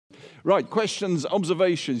Right, questions,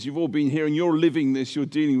 observations. You've all been hearing, you're living this, you're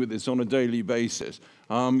dealing with this on a daily basis.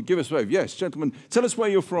 Give us a wave. Yes, gentlemen, tell us where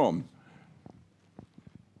you're from.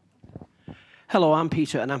 Hello, I'm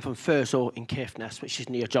Peter, and I'm from Thurso in Caithness, which is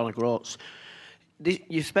near John O'Groats.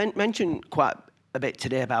 You've mentioned quite a bit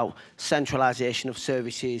today about centralisation of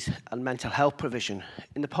services and mental health provision.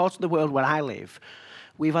 In the part of the world where I live,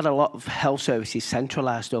 we've had a lot of health services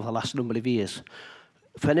centralised over the last number of years.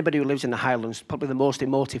 For anybody who lives in the Highlands, probably the most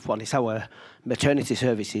emotive one is our maternity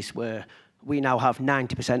services, where we now have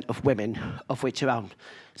 90% of women, of which around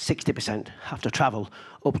 60% have to travel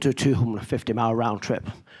up to a 250-mile round trip.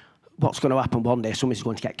 What's going to happen one day? Somebody's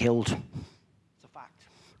going to get killed. It's a fact.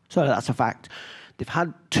 So that's a fact. They've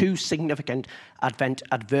had 2 significant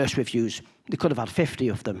adverse reviews. They could have had 50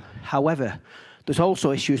 of them. However, there's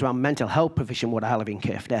also issues around mental health provision where I live in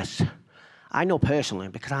Caithness. I know personally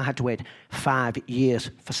because I had to wait 5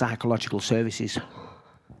 years for psychological services.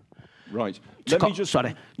 Right. Let me just stop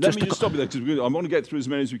you there, because I want to get through as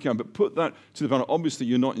many as we can, but put that to the panel. Obviously,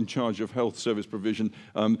 you're not in charge of health service provision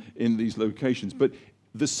in these locations, but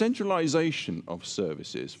the centralisation of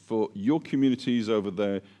services for your communities over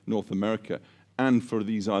there, North America, and for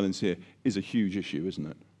these islands here is a huge issue, isn't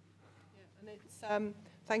it? Yeah, and it's,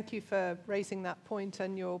 thank you for raising that point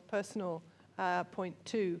and your personal point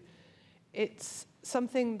too. It's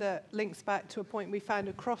something that links back to a point we found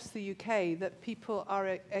across the UK, that people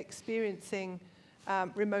are experiencing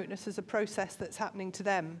remoteness as a process that's happening to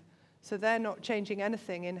them. So they're not changing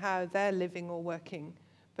anything in how they're living or working,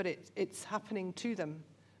 but it's happening to them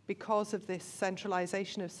because of this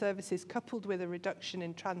centralisation of services, coupled with a reduction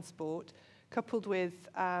in transport, coupled with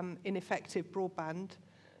ineffective broadband.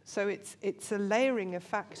 So it's a layering of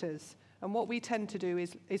factors. And what we tend to do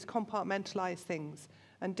is compartmentalise things.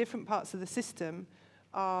 And different parts of the system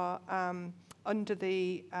are under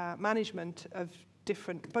the management of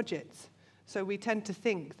different budgets. So we tend to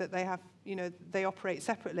think that they have, they operate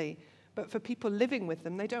separately. But for people living with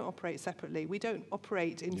them, they don't operate separately. We don't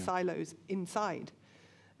operate in silos inside.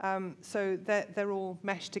 So they're all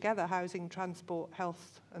meshed together: housing, transport,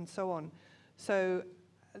 health, and so on. So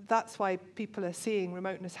that's why people are seeing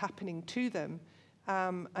remoteness happening to them.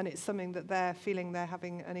 And it's something that they're feeling they're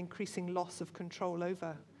having an increasing loss of control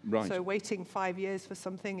over. Right. So waiting 5 years for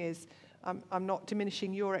something is, I'm not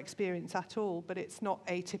diminishing your experience at all, but it's not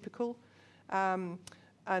atypical. And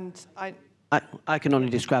I can only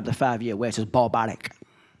describe the 5-year wait as barbaric.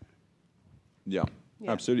 Yeah,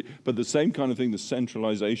 absolutely. But the same kind of thing, the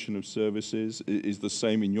centralisation of services, is the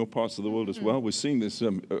same in your parts of the world as well? We're seeing this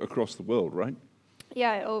across the world, right?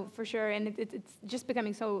 Yeah, oh, for sure, and it's just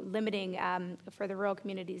becoming so limiting for the rural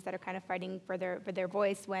communities that are kind of fighting for their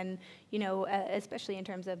voice when, especially in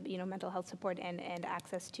terms of, mental health support and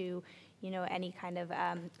access to, any kind of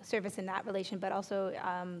service in that relation, but also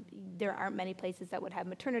there aren't many places that would have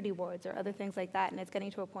maternity wards or other things like that, and it's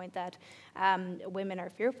getting to a point that women are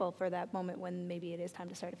fearful for that moment when maybe it is time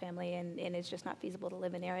to start a family, and it's just not feasible to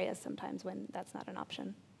live in areas sometimes when that's not an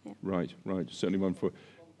option. Yeah. Right. Certainly one for...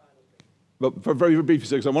 But for very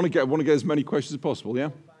briefly, because I want to get as many questions as possible, yeah?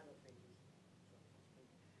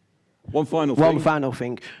 One final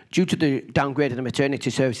thing. Due to the downgrade of the maternity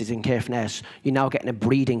services in Caithness, you're now getting a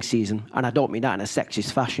breeding season. And I don't mean that in a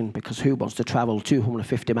sexist fashion, because who wants to travel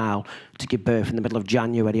 250 miles to give birth in the middle of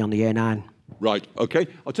January on the A9? Right, OK.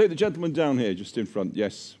 I'll take the gentleman down here, just in front.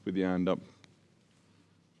 Yes, with your hand up.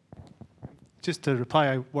 Just to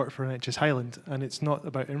reply, I work for NHS Highland, and it's not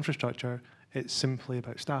about infrastructure. It's simply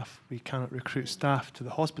about staff. We cannot recruit staff to the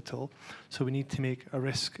hospital, so we need to make a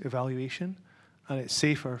risk evaluation, and it's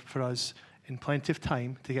safer for us in plenty of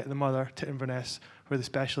time to get the mother to Inverness, where the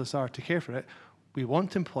specialists are, to care for it. We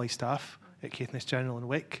want to employ staff at Caithness General and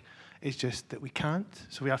Wick. It's just that we can't,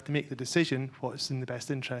 so we have to make the decision what's in the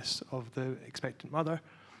best interests of the expectant mother,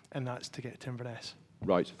 and that's to get to Inverness.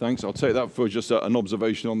 Right, thanks. I'll take that for just an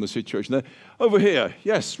observation on the situation there. Over here,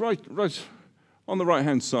 yes, right on the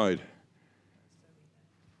right-hand side.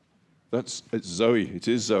 It's Zoe. It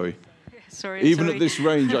is Zoe. Sorry, even Zoe. At this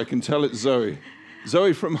range, I can tell it's Zoe.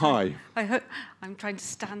 Zoe from High. I'm trying to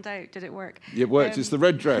stand out. Did it work? It works. It's the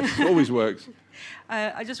red dress. It always works.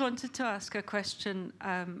 I just wanted to ask a question,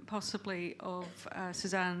 possibly of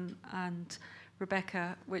Suzanne and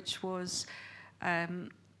Rebecca, which was,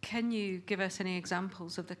 can you give us any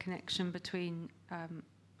examples of the connection between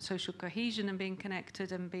social cohesion and being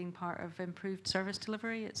connected and being part of improved service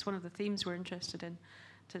delivery? It's one of the themes we're interested in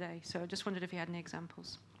today. So I just wondered if you had any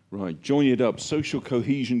examples. Right, joining it up, social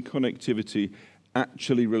cohesion, connectivity,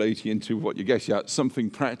 actually relating into what you guess, something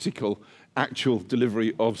practical, actual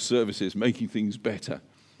delivery of services, making things better.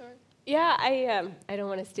 Sorry. Yeah, I don't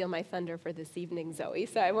want to steal my thunder for this evening, Zoe,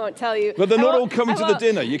 so I won't tell you. But they're not all coming to the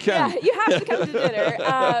dinner. You can. Yeah, you have to come to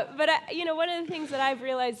dinner. But you know, one of the things that I've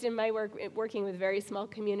realized in my work, working with very small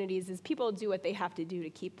communities, is people do what they have to do to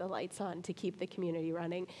keep the lights on, to keep the community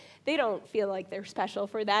running. They don't feel like they're special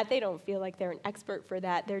for that. They don't feel like they're an expert for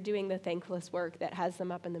that. They're doing the thankless work that has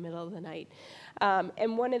them up in the middle of the night.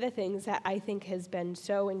 And one of the things that I think has been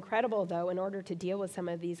so incredible, though, in order to deal with some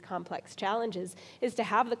of these complex challenges, is to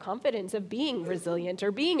have the confidence of being resilient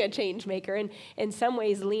or being a change maker, and in some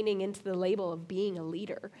ways leaning into the label of being a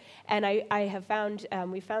leader. And I have found,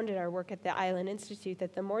 we found in our work at the Island Institute,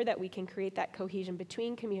 that the more that we can create that cohesion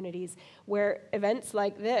between communities, where events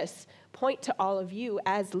like this point to all of you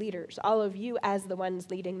as leaders, all of you as the ones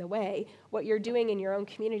leading the way. What you're doing in your own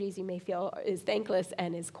communities, you may feel, is thankless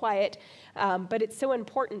and is quiet, but it's so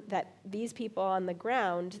important that these people on the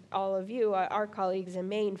ground, all of you, our colleagues in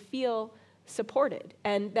Maine, feel supported,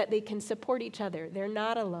 and that they can support each other. They're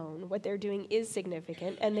not alone. What they're doing is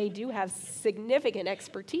significant, and they do have significant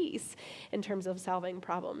expertise in terms of solving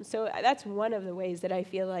problems. So that's one of the ways that I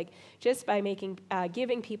feel like, just by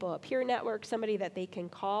giving people a peer network, somebody that they can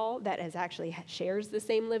call that actually shares the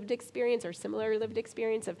same lived experience or similar lived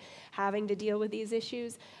experience of having to deal with these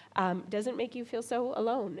issues, doesn't make you feel so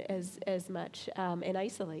alone as much and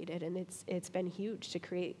isolated. And it's been huge to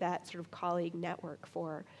create that sort of colleague network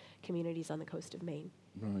for communities on the coast of Maine.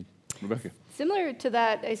 Right. Rebecca. Similar to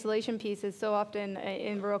that isolation piece, is so often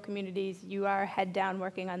in rural communities, you are head down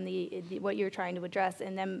working on what you're trying to address,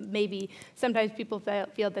 and then maybe sometimes people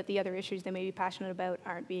feel that the other issues they may be passionate about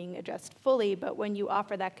aren't being addressed fully, but when you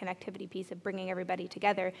offer that connectivity piece of bringing everybody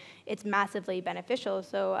together, it's massively beneficial.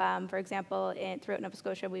 So, for example, throughout Nova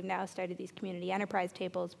Scotia, we've now started these community enterprise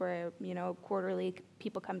tables where, you know, quarterly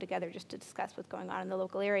people come together just to discuss what's going on in the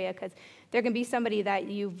local area, because there can be somebody that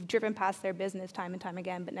you've driven past their business time and time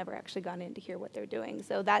again, but never actually gone in to hear what they're doing.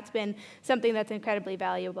 So that's been something that's incredibly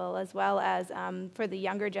valuable, as well as for the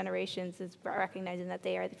younger generations, is recognizing that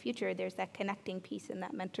they are the future. There's that connecting piece and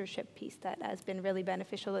that mentorship piece that has been really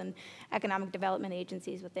beneficial, and economic development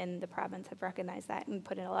agencies within the province have recognized that and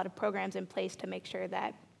put in a lot of programs in place to make sure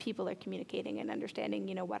that people are communicating and understanding,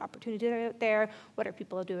 you know, what opportunities are out there, what are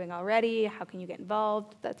people doing already, how can you get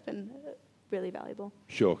involved. That's been really valuable.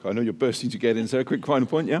 Sure. I know you're bursting to get in. So a quick final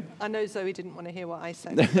point, yeah? I know Zoe didn't want to hear what I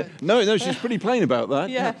said. No, she's pretty plain about that.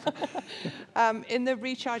 Yeah. In the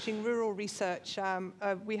Recharging Rural research,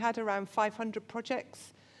 we had around 500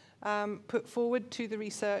 projects put forward to the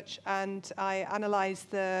research, and I analysed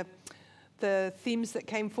the themes that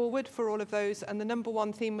came forward for all of those, and the number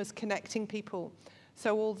one theme was connecting people.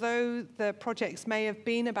 So although the projects may have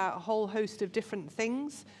been about a whole host of different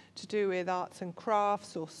things to do with arts and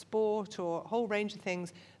crafts or sport or a whole range of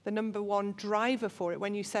things, the number one driver for it,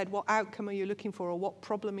 when you said what outcome are you looking for or what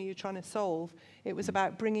problem are you trying to solve, it was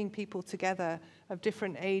about bringing people together of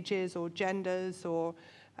different ages or genders or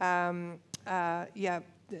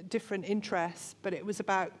different interests, but it was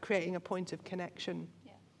about creating a point of connection.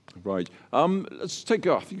 Right. Let's take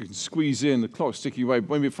off. I think you can squeeze in. The clock's ticking away.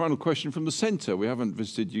 Maybe a final question from the centre. We haven't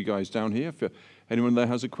visited you guys down here. If anyone there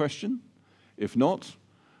has a question. If not,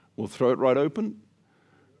 we'll throw it right open.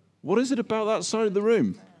 What is it about that side of the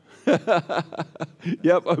room?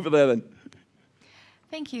 Yep, over there then.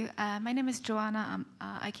 Thank you. My name is Joanna.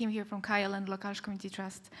 I came here from Highlands Local Community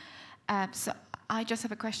Trust. So I just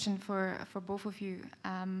have a question for both of you.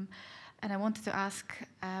 And I wanted to ask,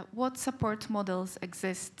 what support models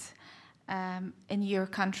exist in your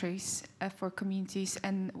countries for communities,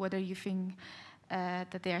 and whether you think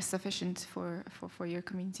that they are sufficient for your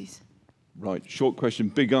communities? Right, short question,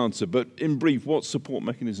 big answer. But in brief, what support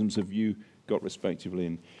mechanisms have you got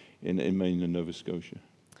respectively in Maine and Nova Scotia?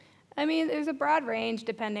 I mean, there's a broad range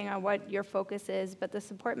depending on what your focus is, but the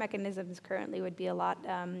support mechanisms currently would be a lot,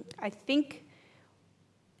 I think,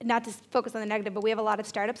 not to focus on the negative, but we have a lot of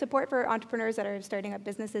startup support for entrepreneurs that are starting up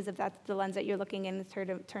businesses, if that's the lens that you're looking in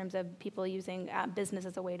terms of people using business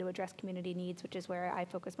as a way to address community needs, which is where I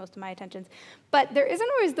focus most of my attentions. But there isn't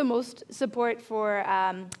always the most support for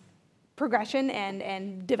progression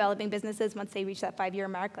and developing businesses once they reach that 5-year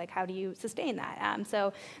mark. Like, how do you sustain that?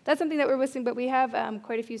 So that's something that we're missing, but we have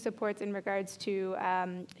quite a few supports in regards to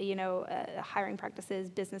hiring practices,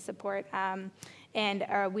 business support, and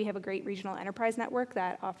we have a great regional enterprise network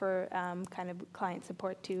that offer kind of client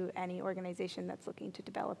support to any organization that's looking to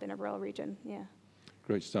develop in a rural region. Yeah.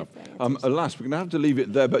 Great stuff. Alas, we're going to have to leave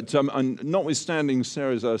it there, but notwithstanding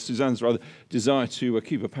Suzanne's desire to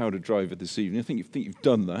keep a powder dry for this evening, I think you've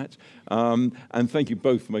done that. And thank you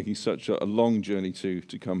both for making such a long journey to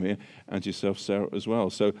come here, and yourself, Sarah, as well.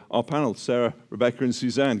 So our panel, Sarah, Rebecca and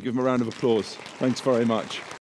Suzanne, give them a round of applause. Thanks very much.